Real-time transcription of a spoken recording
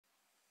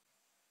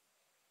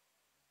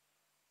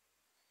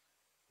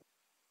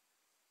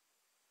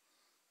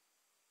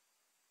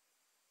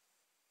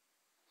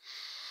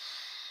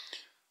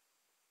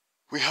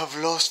We have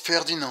lost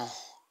Ferdinand.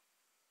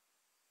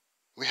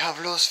 We have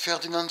lost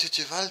Ferdinand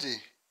Titivaldi.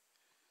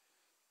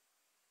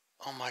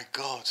 Oh my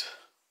God.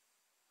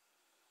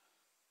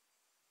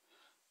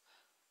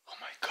 Oh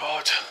my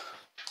God.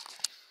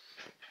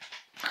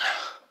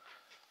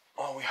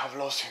 Oh, we have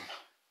lost him.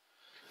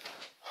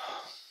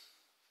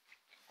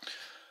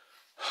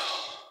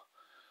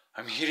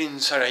 I'm here in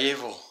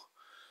Sarajevo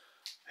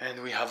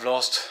and we have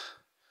lost.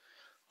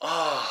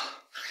 Ah,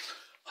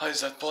 how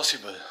is that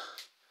possible?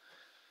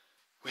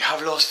 We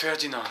have lost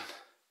Ferdinand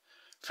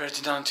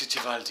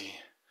Titivaldi.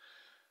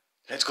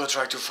 Let's go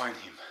try to find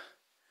him.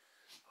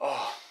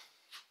 Oh,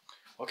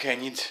 okay.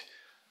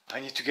 I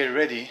need to get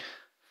ready.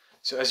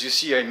 So as you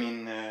see, I'm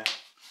in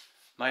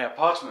my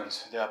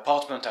apartment. The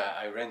apartment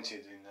I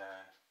rented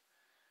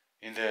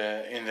in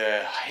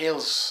the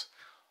hills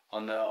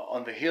on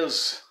the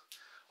hills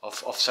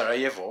of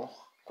Sarajevo.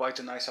 Quite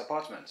a nice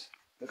apartment.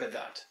 Look at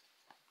that.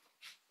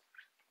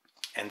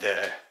 And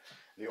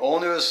the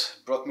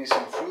owners brought me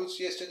some fruits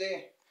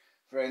yesterday.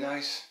 Very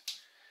nice.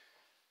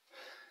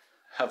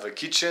 Have a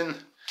kitchen,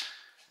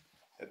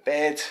 a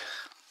bed,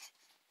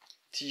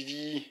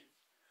 TV,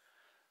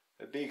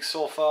 a big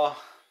sofa,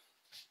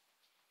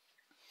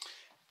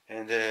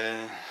 and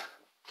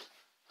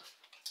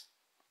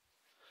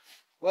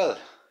well,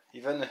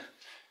 even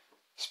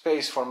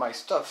space for my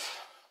stuff.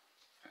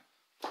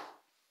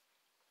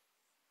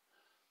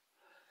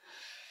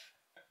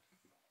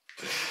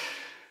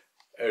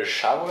 A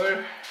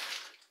shower.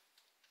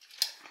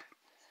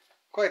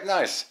 Quite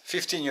nice.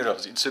 15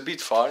 euros. It's a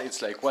bit far.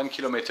 It's like 1.5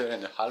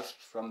 kilometers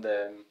from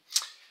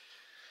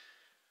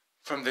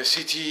the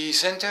city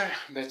center,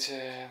 but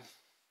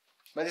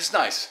it's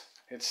nice.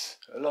 It's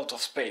a lot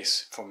of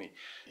space for me.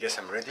 Yes,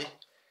 I'm ready.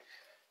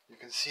 You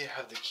can see I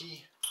have the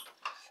key,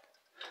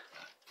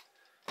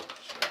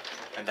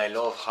 and I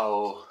love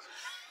how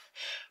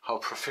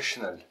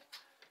professional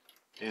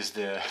is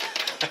the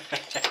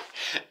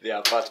the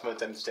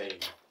apartment I'm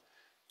staying.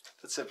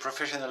 That's a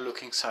professional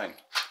looking sign,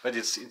 but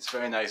it's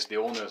very nice. The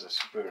owners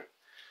are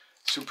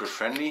super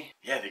friendly.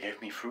 Yeah, they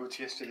gave me fruit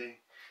yesterday.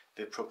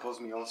 They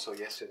proposed me also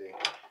yesterday.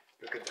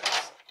 Look at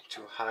that,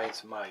 to hide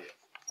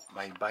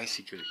my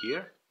bicycle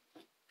here.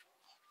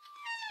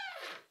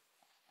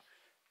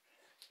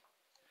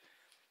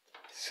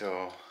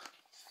 So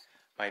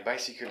my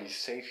bicycle is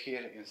safe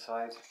here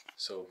inside,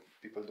 so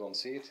people don't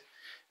see it.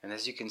 And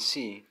as you can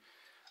see,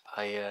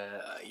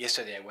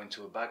 yesterday I went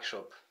to a bike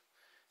shop.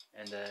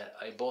 And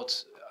I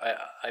bought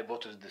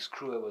the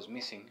screw I was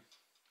missing.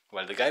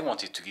 Well, the guy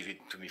wanted to give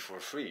it to me for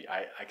free.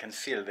 I can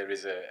feel there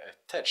is a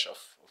touch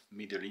of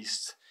Middle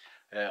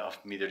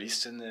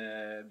Eastern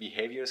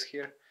behaviors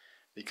here,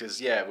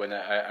 because yeah, when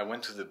I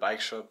went to the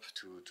bike shop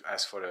to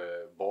ask for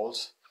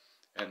balls,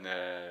 and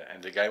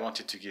the guy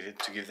wanted to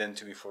give them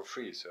to me for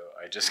free. So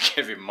I just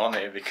gave him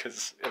money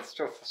because it's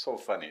so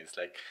funny. It's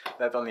like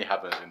that only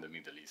happens in the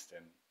Middle East.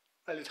 And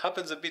well, it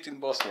happens a bit in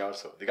Bosnia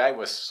also. The guy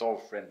was so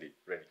friendly,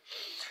 really.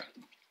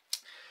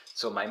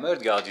 So my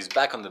mudguard is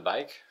back on the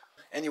bike.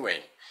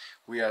 Anyway,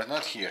 we are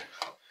not here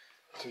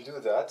to do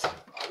that,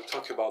 to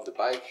talk about the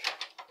bike.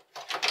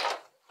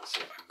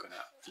 So I'm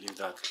gonna leave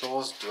that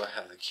closed. Do I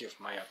have the key of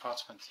my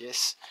apartment?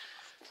 Yes.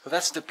 So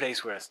that's the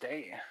place where I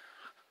stay.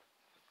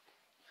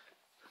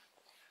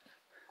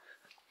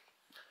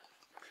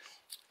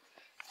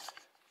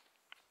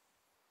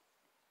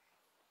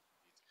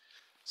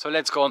 So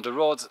let's go on the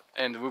road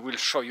and we will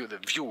show you the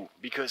view,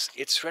 because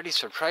it's really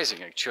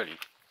surprising actually.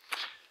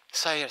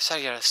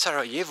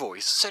 Sarajevo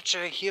is such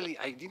a hilly,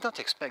 I did not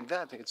expect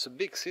that. It's a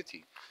big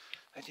city,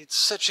 and it's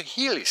such a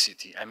hilly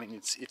city. I mean,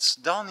 it's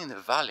down in the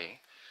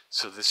valley,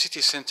 so the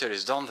city center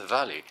is down the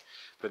valley,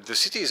 but the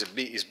city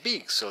is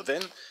big, so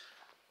then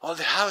all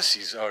the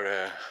houses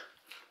are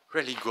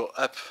really go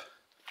up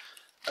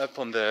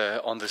on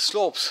the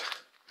slopes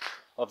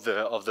of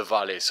the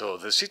valley. So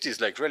the city is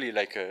like really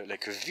like a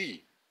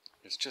V.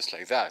 It's just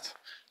like that.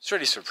 It's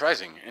really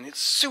surprising, and it's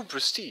super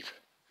steep.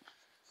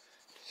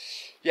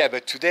 Yeah,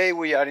 but today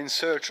we are in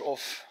search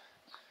of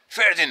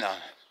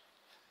Ferdinand.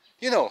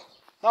 You know,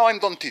 now I'm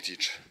Don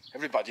Titic.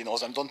 Everybody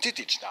knows I'm Don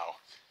Titic now.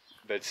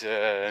 But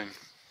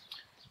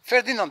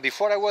Ferdinand,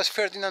 before I was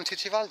Ferdinand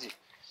Titivaldi.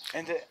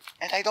 And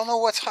I don't know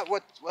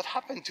what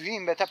happened to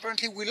him, but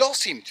apparently we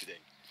lost him today.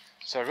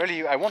 So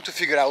really, I want to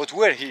figure out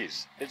where he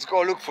is. Let's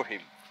go look for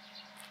him.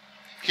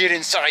 Here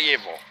in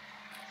Sarajevo.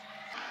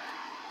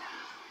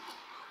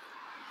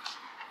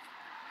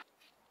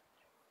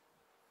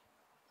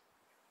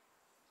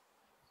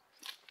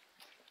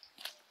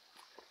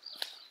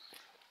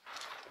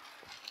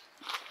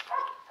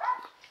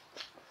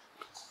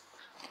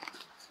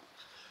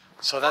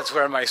 So that's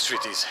where my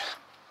street is.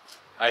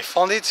 I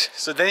found it,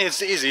 so then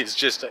it's easy. It's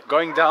just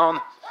going down,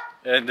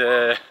 and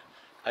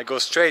I go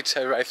straight.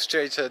 I arrive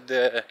straight at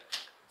the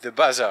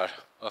bazaar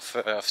of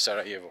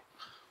Sarajevo,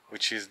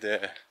 which is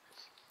the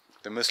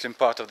Muslim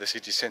part of the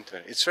city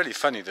center. It's really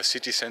funny. The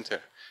city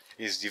center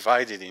is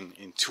divided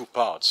in two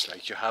parts.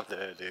 Like you have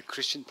the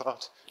Christian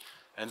part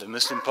and the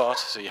Muslim part.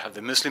 So you have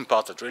the Muslim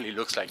part that really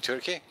looks like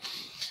Turkey,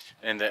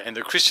 and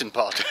the Christian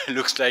part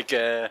looks like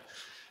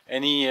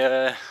any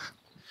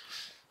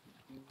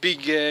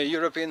big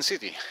European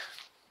city.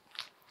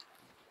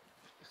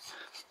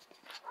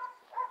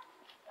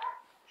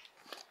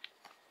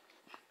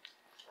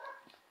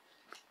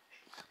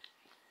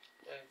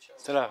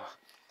 Sarajevo.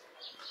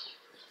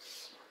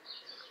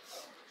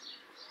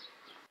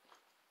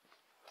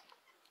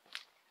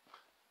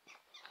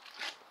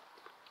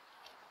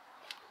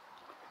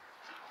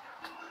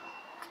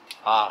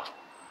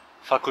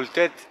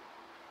 Fakultet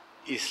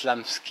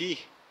Islamski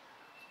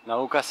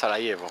Nauka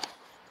Sarajevo.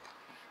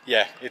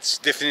 Yeah, it's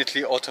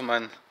definitely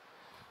Ottoman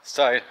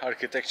style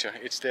architecture.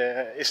 It's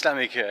the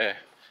Islamic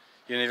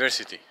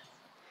university.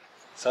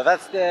 So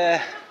that's the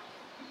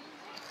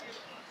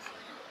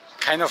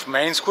kind of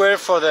main square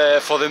for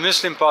the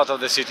Muslim part of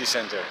the city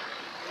center.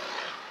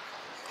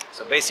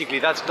 So basically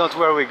that's not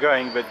where we're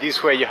going, but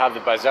this way you have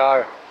the bazaar,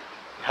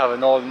 you have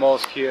an old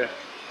mosque here,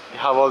 you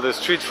have all the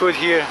street food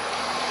here.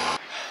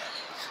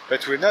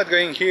 But we're not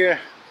going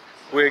here,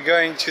 we're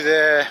going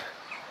to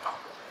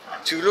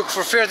look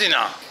for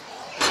Ferdinand.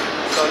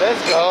 So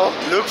let's go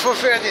look for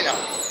Ferdinand.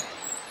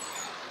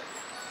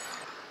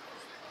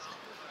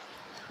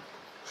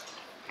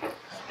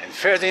 And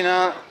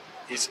Ferdinand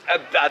is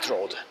up that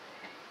road.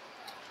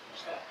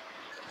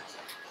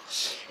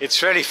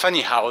 It's really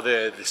funny how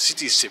the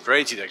city is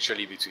separated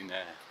actually between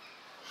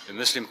the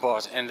Muslim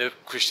part and the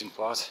Christian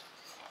part.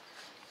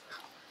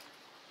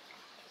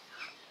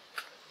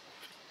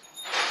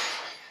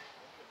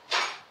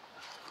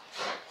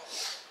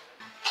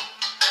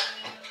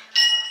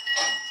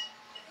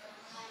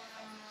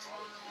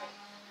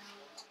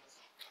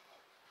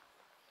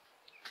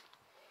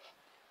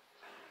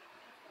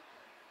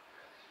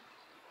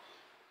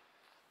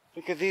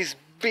 Look at this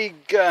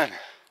big gun.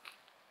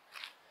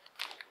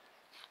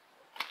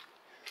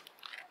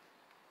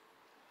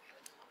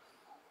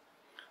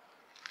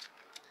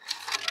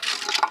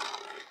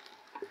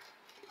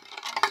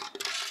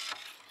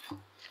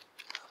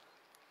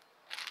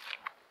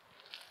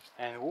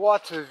 And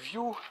what a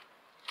view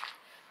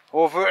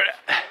over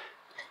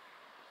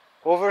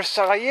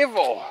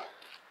Sarajevo.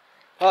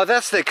 Oh,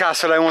 that's the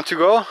castle I want to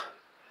go.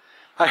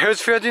 I heard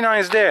Ferdinand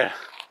is there.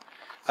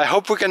 I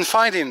hope we can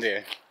find him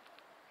there.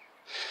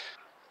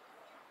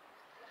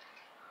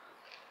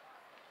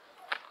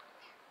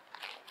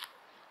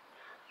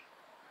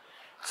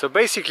 So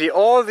basically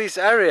all this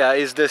area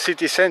is the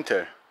city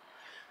center.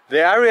 The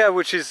area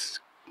which is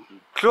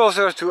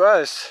closer to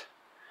us,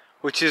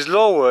 which is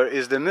lower,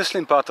 is the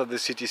Muslim part of the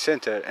city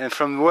center, and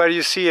from where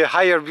you see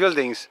higher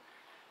buildings,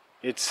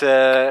 it's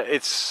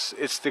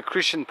the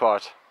Christian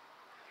part.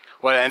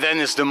 Well, and then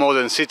it's the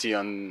modern city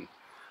on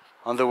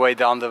the way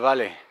down the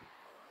valley.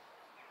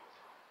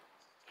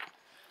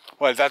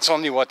 Well, that's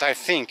only what I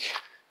think.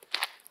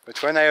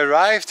 But when I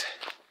arrived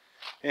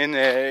in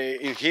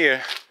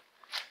here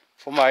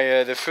for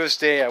the first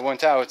day I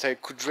went out, I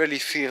could really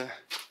feel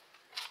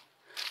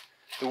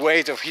the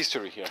weight of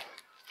history here.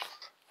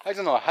 I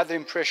don't know, I had the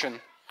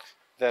impression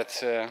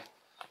that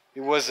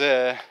it was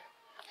a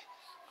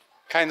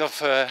kind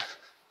of a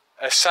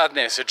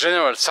sadness, a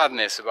general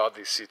sadness about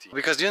this city.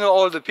 Because you know,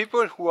 all the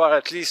people who are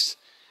at least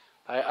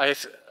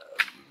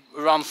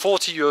around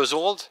 40 years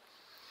old,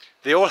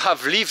 they all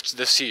have lived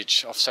the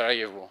siege of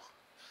Sarajevo.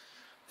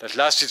 That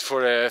lasted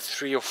for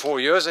 3 or 4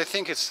 years, I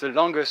think. It's the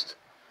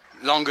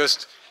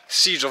longest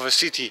siege of a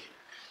city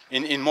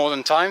in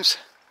modern times.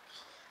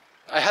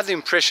 I had the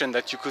impression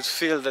that you could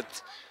feel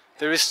that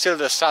there is still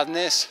the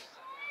sadness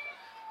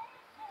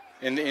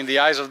in the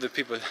eyes of the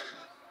people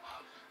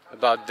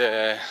about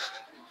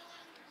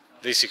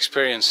this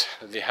experience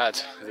that they had,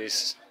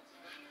 this,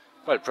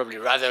 well, probably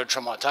rather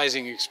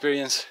traumatizing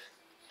experience.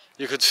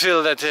 You could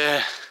feel that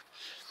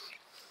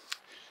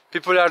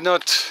people are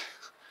not,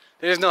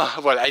 there is no,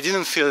 well, I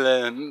didn't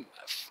feel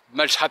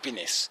much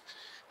happiness.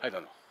 I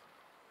don't know.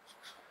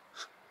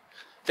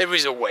 There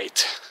is a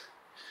weight.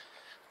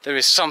 There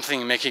is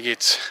something making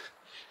it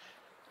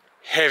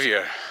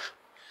heavier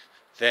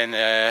than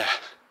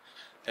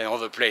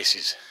other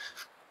places.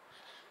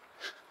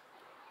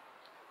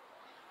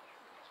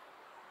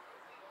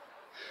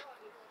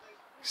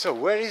 So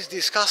where is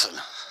this castle?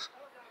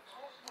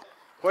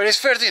 Where is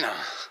Ferdinand?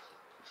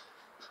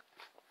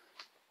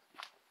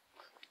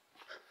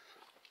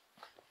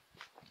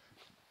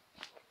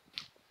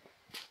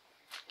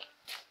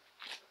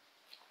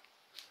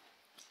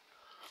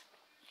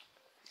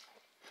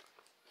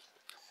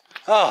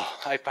 Oh,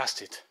 I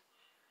passed it.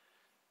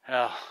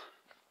 Oh.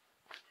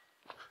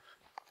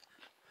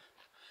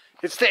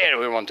 It's there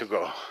we want to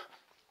go.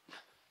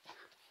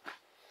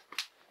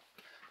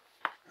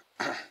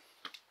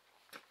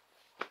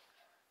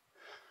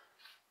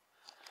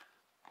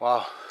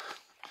 Wow.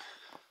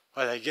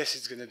 Well, I guess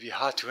it's gonna be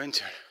hard to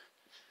enter,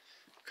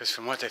 because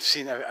from what I've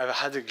seen, I've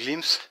had a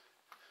glimpse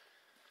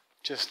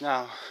just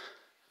now.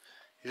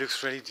 It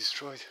looks really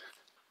destroyed.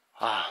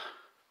 Ah.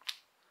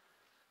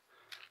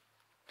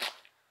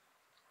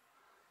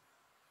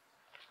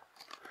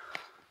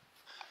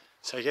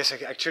 So I guess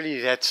actually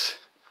it's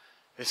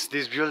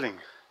this building.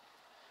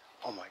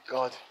 Oh my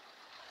God.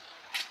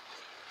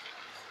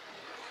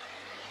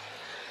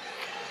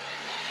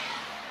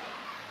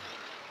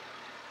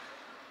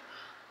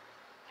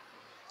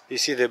 You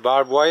see the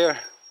barbed wire?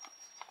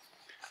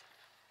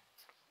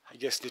 I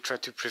guess they try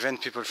to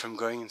prevent people from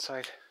going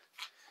inside.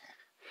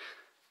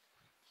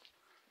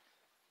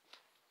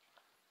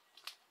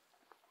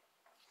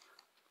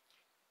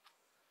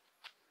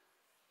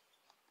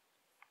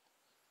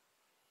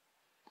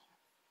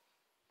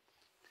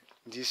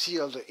 Do you see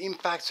all the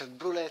impacts of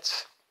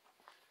bullets?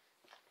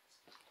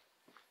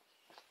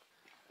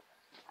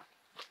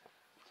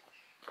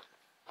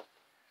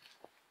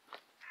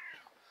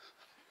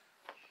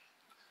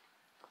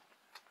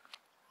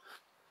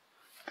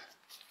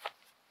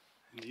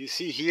 And you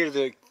see here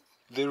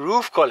the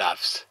roof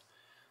collapsed.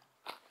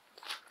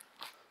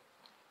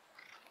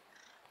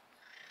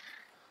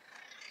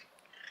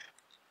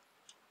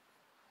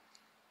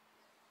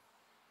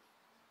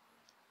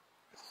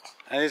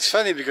 And it's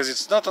funny because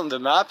it's not on the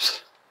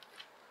maps,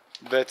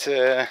 but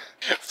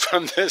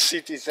from the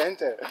city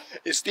center,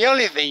 it's the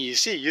only thing you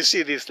see. You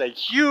see this like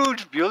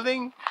huge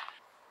building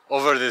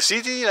over the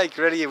city, like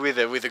really with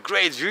a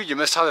great view. You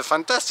must have a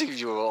fantastic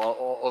view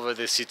over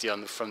the city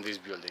from this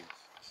building.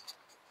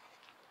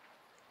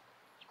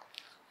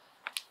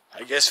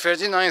 I guess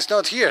Ferdinand is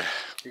not here.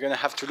 You're gonna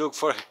have to look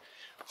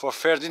for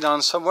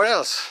Ferdinand somewhere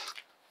else.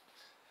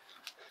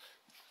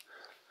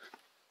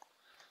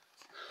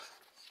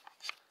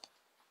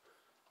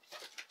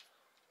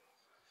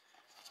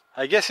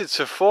 I guess it's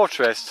a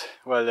fortress,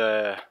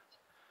 well,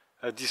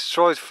 a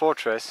destroyed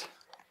fortress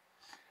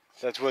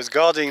that was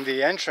guarding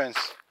the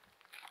entrance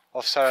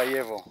of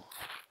Sarajevo.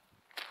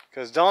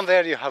 Because down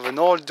there you have an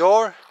old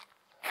door,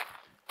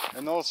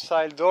 an old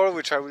style door,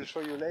 which I will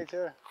show you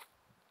later.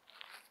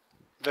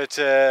 But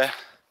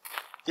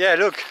yeah,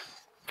 look,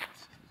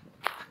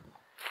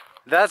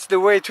 that's the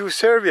way to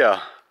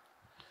Serbia.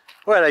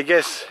 Well, I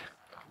guess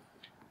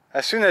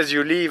as soon as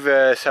you leave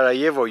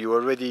Sarajevo, you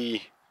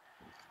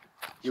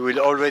will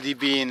already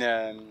be in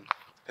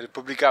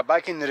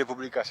back in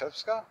Republika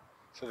Srpska,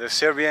 so the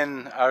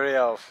Serbian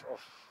area of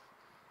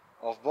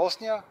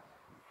Bosnia,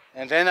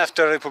 and then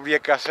after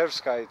Republika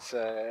Srpska,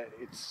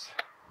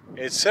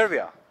 it's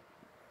Serbia.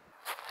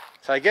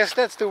 So I guess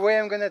that's the way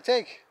I'm gonna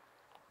take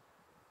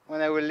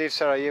when I will leave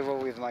Sarajevo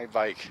with my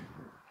bike.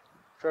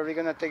 Probably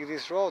gonna take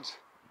this road.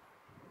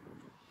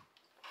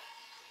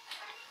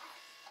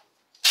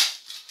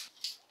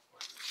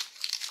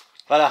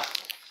 Voilà.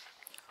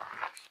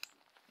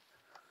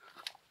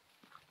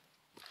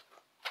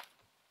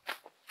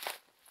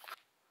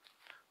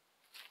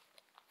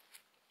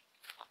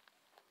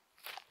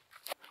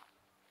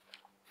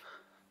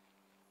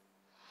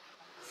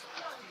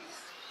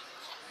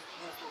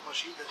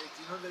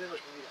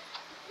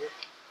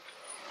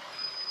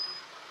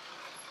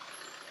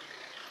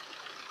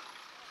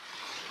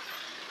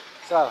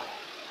 So,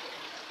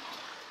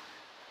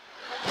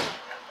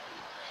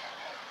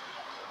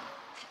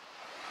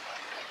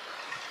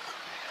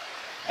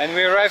 and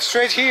we arrive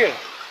straight here.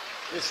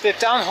 It's the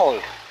town hall.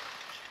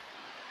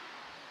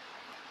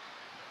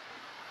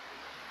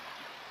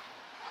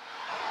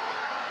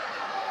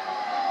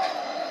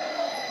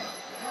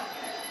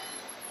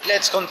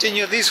 Let's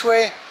continue this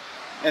way,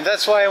 and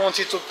that's why I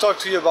wanted to talk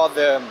to you about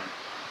the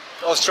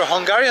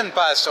Austro-Hungarian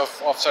past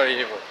of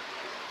Sarajevo,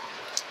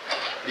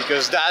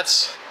 because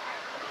that's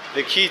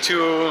the key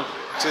to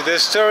the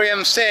story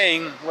I'm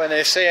saying when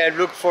I say I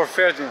look for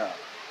Ferdinand.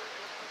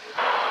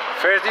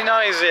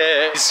 Ferdinand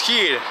is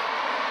here.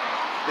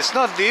 It's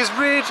not this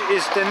bridge,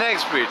 it's the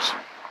next bridge.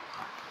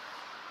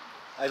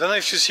 I don't know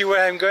if you see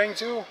where I'm going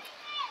to,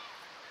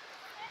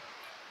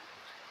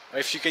 or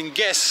if you can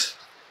guess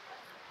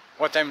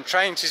what I'm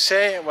trying to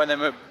say,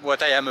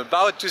 what I am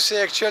about to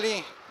say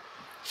actually.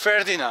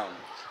 Ferdinand.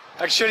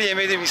 Actually I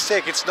made a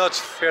mistake, it's not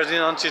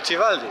Ferdinand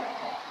Tutivaldi,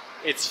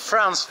 it's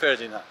Franz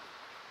Ferdinand.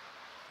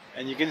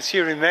 And you can see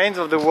remains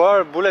of the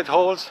war, bullet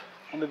holes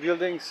on the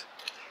buildings.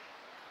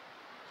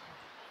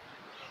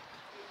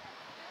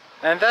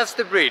 And that's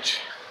the bridge.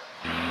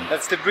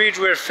 That's the bridge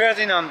where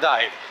Ferdinand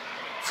died.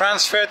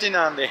 Franz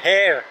Ferdinand, the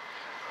heir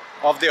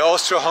of the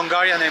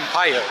Austro-Hungarian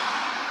Empire,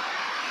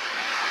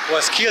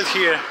 was killed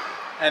here,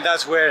 and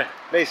that's where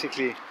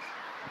basically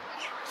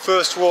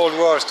First World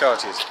War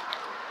started.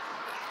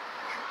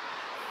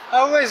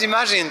 I always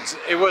imagined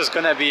it was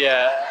gonna be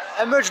a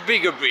much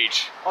bigger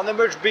bridge on a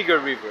much bigger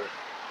river.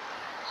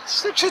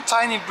 Such a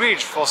tiny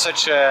bridge for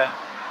such an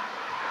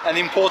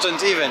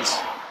important event.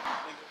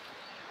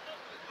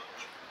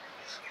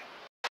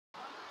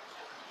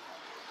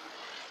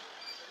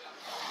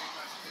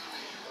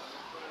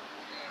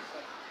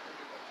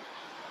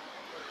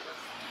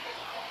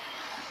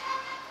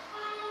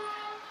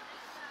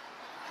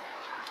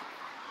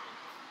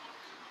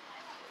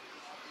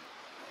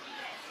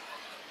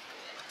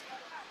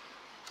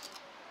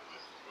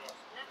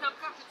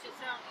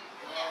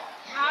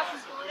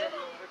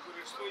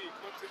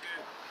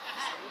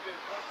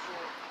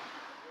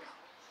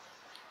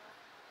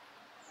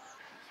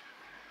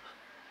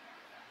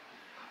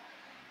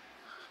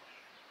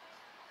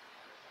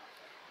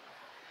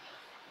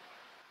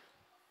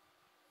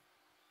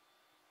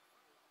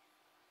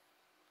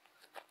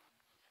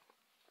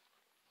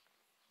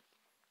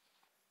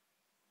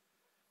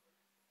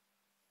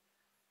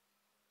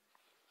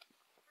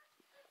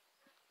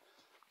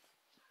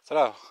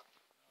 Ciao.